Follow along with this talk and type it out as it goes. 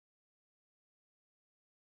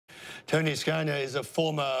Tony SCHIENA is a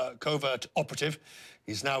former covert operative.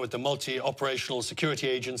 He's now with the multi-operational security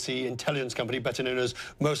agency intelligence company, better known as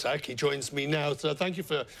Mossad. He joins me now, so thank you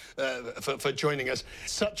for joining us.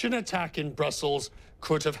 Such an attack in Brussels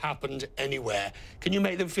could have happened anywhere. Can you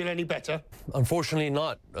make them feel any better? Unfortunately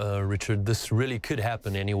not, Richard. This really could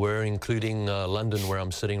happen anywhere, including London, where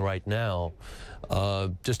I'm sitting right now.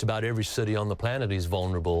 Just about every city on the planet is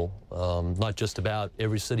vulnerable. Not just about,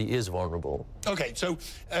 every city is vulnerable. Okay, so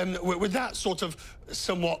with that sort of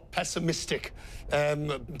somewhat pessimistic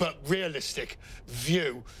but realistic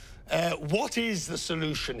view, what is the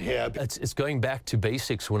solution here? It's going back to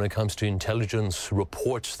basics when it comes to intelligence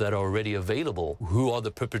reports that are already available. Who are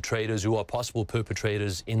the perpetrators, who are possible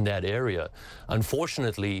perpetrators in that area?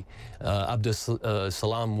 Unfortunately, Abdus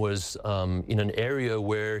Salam was in an area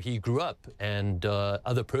where he grew up, and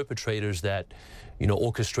other perpetrators that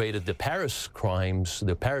orchestrated the Paris crimes,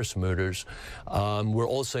 the Paris murders, were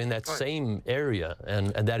also in that same area,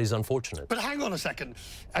 and that is unfortunate. But hang on a second.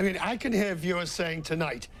 I mean, I can hear viewers saying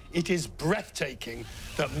tonight, it is breathtaking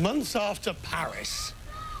that months after Paris,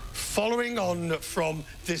 following on from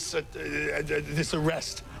this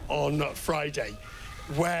arrest on Friday,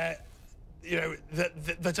 where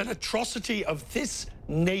that an atrocity of this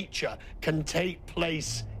nature can take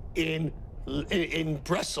place in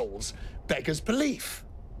Brussels beggars belief.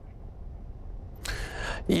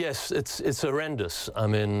 Yes, it's horrendous. I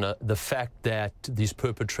mean, the fact that these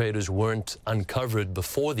perpetrators weren't uncovered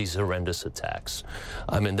before these horrendous attacks,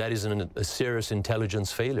 I mean, that is a serious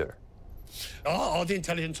intelligence failure. Are the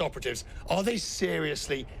intelligence operatives, are they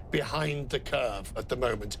seriously behind the curve at the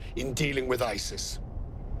moment in dealing with ISIS?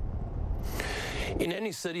 In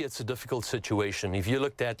any city, it's a difficult situation. If you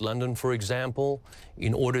looked at London, for example,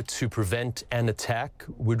 in order to prevent an attack,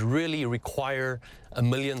 would really require 1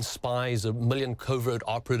 million spies, 1 million covert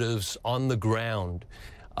operatives on the ground.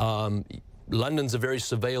 London's a very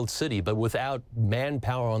surveilled city, but without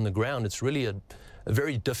manpower on the ground, it's really a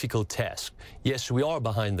very difficult task. Yes, we are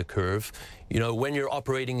behind the curve. When you're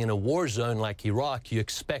operating in a war zone like Iraq, you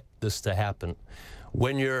expect this to happen.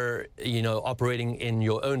 When you're, operating in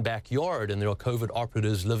your own backyard and there are covert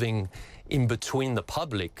operatives living in between the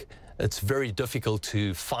public, it's very difficult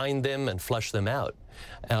to find them and flush them out.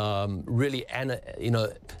 Really,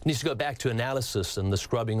 it needs to go back to analysis and the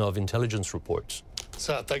scrubbing of intelligence reports.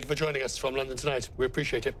 Sir, thank you for joining us from London tonight. We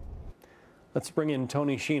appreciate it. Let's bring in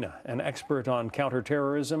Tony SCHIENA, an expert on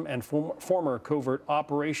counterterrorism and former covert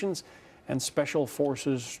operations and special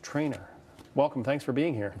forces trainer. Welcome. Thanks for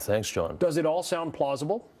being here. Thanks, John. Does it all sound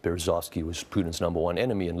plausible? Berezovsky was Putin's #1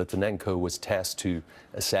 enemy, and Litvinenko was tasked to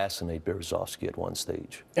assassinate Berezovsky at one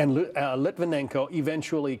stage. And Litvinenko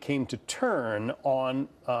eventually came to turn on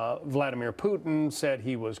Vladimir Putin, said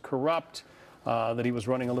he was corrupt, that he was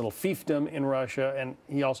running a little fiefdom in Russia, and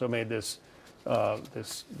he also made this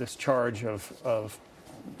charge of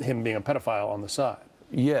him being a pedophile on the side.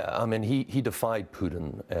 Yeah, I mean, he defied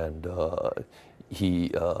Putin, and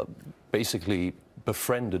he basically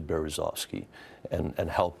befriended Berezovsky and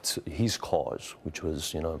helped his cause, which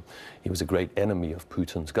was, he was a great enemy of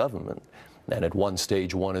Putin's government, and at one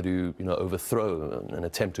stage wanted to, overthrow an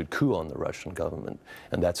attempted coup on the Russian government,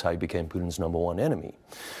 and that's how he became Putin's #1 enemy.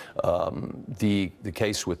 The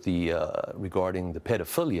case with regarding the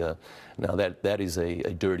pedophilia, now that is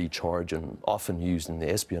a dirty charge and often used in the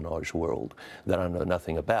espionage world that I know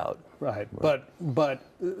nothing about. Right. But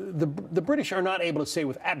the British are not able to say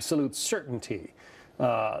with absolute certainty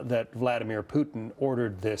that Vladimir Putin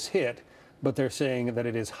ordered this hit, but they're saying that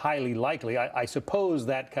it is highly likely. I suppose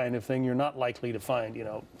that kind of thing you're not likely to find,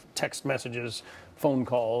 text messages, phone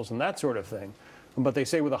calls, and that sort of thing. But they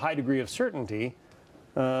say with a high degree of certainty,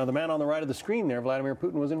 the man on the right of the screen there, Vladimir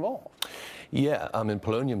Putin, was involved. Yeah, I mean,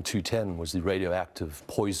 polonium-210 was the radioactive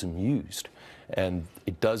poison used, and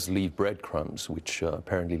it does leave breadcrumbs, which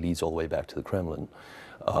apparently leads all the way back to the Kremlin.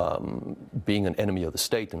 Being an enemy of the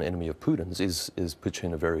state and an enemy of Putin's is puts you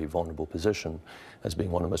in a very vulnerable position. As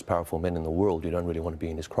being one of the most powerful men in the world, you don't really want to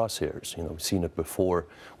be in his crosshairs. We've seen it before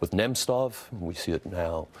with Nemtsov, we see it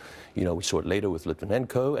now, we saw it later with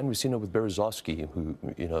Litvinenko, and we've seen it with Berezovsky,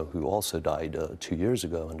 who also died 2 years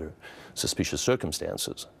ago under suspicious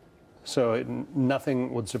circumstances. So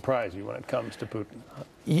nothing would surprise you when it comes to Putin?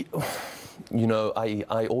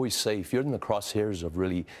 I always say, if you're in the crosshairs of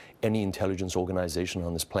really any intelligence organization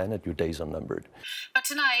on this planet, your days are numbered. But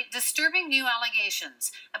tonight, disturbing new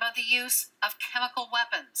allegations about the use of chemical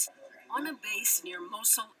weapons. On a base near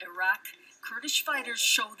Mosul, Iraq, Kurdish fighters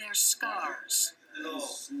show their scars.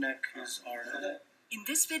 His neck is armed. In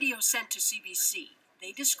this video sent to CBC,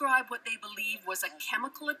 They describe what they believe was a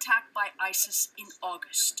chemical attack by ISIS in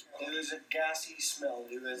August. There was a gassy smell.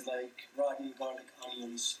 It was like rotten garlic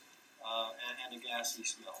onions and a gassy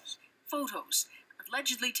smell. Photos,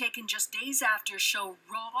 allegedly taken just days after, show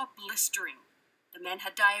raw blistering. The men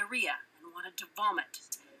had diarrhea and wanted to vomit.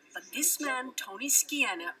 But this man, Tony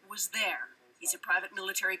SCHIENA, was there. He's a private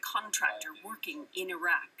military contractor working in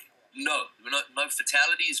Iraq. No, there were no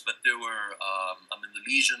fatalities, but there were, the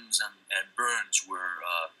lesions and burns were,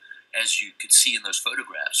 as you could see in those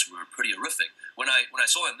photographs, were pretty horrific. When I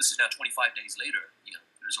saw him, this is now 25 days later,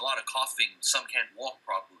 there's a lot of coughing, some can't walk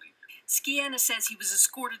properly. SCHIENA says he was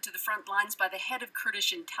escorted to the front lines by the head of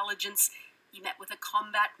Kurdish intelligence. He met with a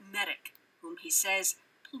combat medic, whom he says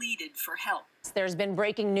pleaded for help. There's been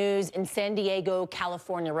breaking news in San Diego,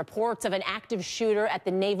 California. Reports of an active shooter at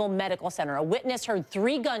the Naval Medical Center. A witness heard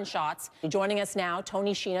 3 gunshots. Joining us now,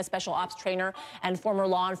 Tony SCHIENA, special ops trainer and former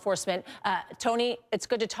law enforcement. Tony, it's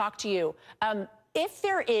good to talk to you. If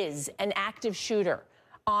there is an active shooter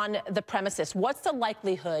on the premises, what's the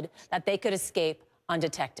likelihood that they could escape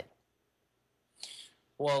undetected?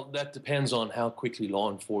 Well, that depends on how quickly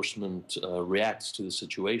law enforcement reacts to the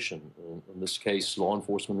situation. In this case, law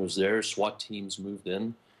enforcement was there, SWAT teams moved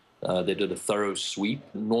in. They did a thorough sweep,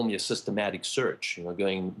 normally a systematic search,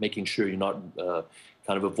 making sure you're not kind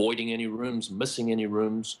of avoiding any rooms, missing any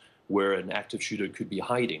rooms where an active shooter could be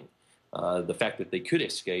hiding. The fact that they could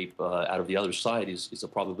escape out of the other side is a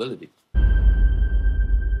probability.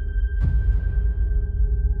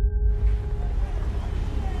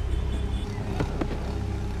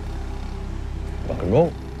 Rock and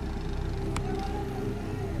roll.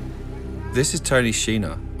 This is Tony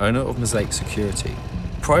SCHIENA, owner of Mosaic Security,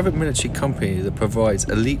 a private military company that provides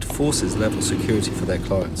elite forces level security for their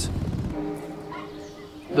clients.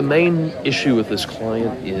 The main issue with this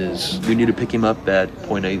client is we need to pick him up at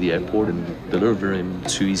point A, the airport, and deliver him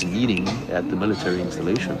to his meeting at the military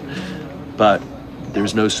installation. But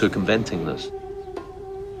there's no circumventing this.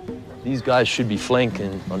 These guys should be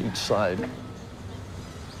flanking on each side.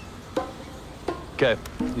 Okay,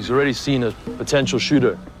 he's already seen a potential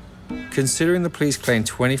shooter. Considering the police claim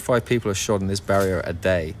 25 people are shot in this barrier a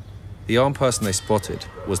day, the armed person they spotted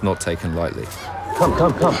was not taken lightly.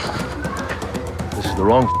 Come. This is the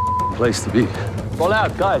wrong place to be. Fall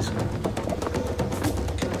out, guys.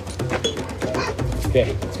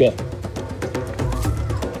 Okay, let's go.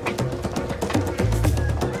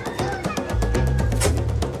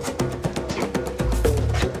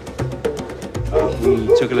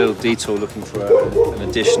 We took a little detour looking for an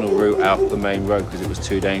additional route out the main road because it was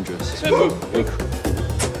too dangerous.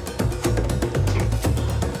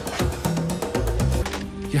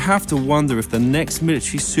 You have to wonder if the next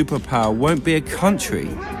military superpower won't be a country,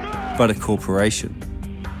 but a corporation.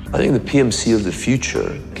 I think the PMC of the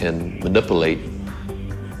future can manipulate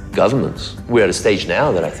governments. We're at a stage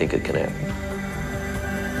now that I think it can happen.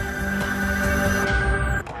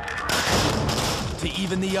 To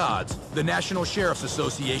even the odds, the National Sheriff's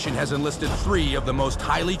Association has enlisted 3 of the most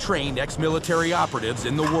highly trained ex-military operatives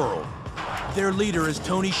in the world. Their leader is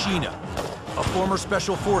Tony SCHIENA, a former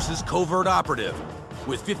Special Forces covert operative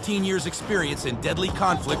with 15 years experience in deadly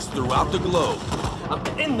conflicts throughout the globe. I'm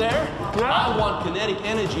in there. I want kinetic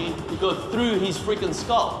energy to go through his freaking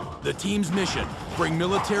skull. The team's mission, bring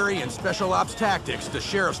military and special ops tactics to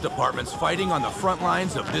sheriff's departments fighting on the front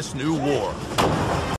lines of this new war.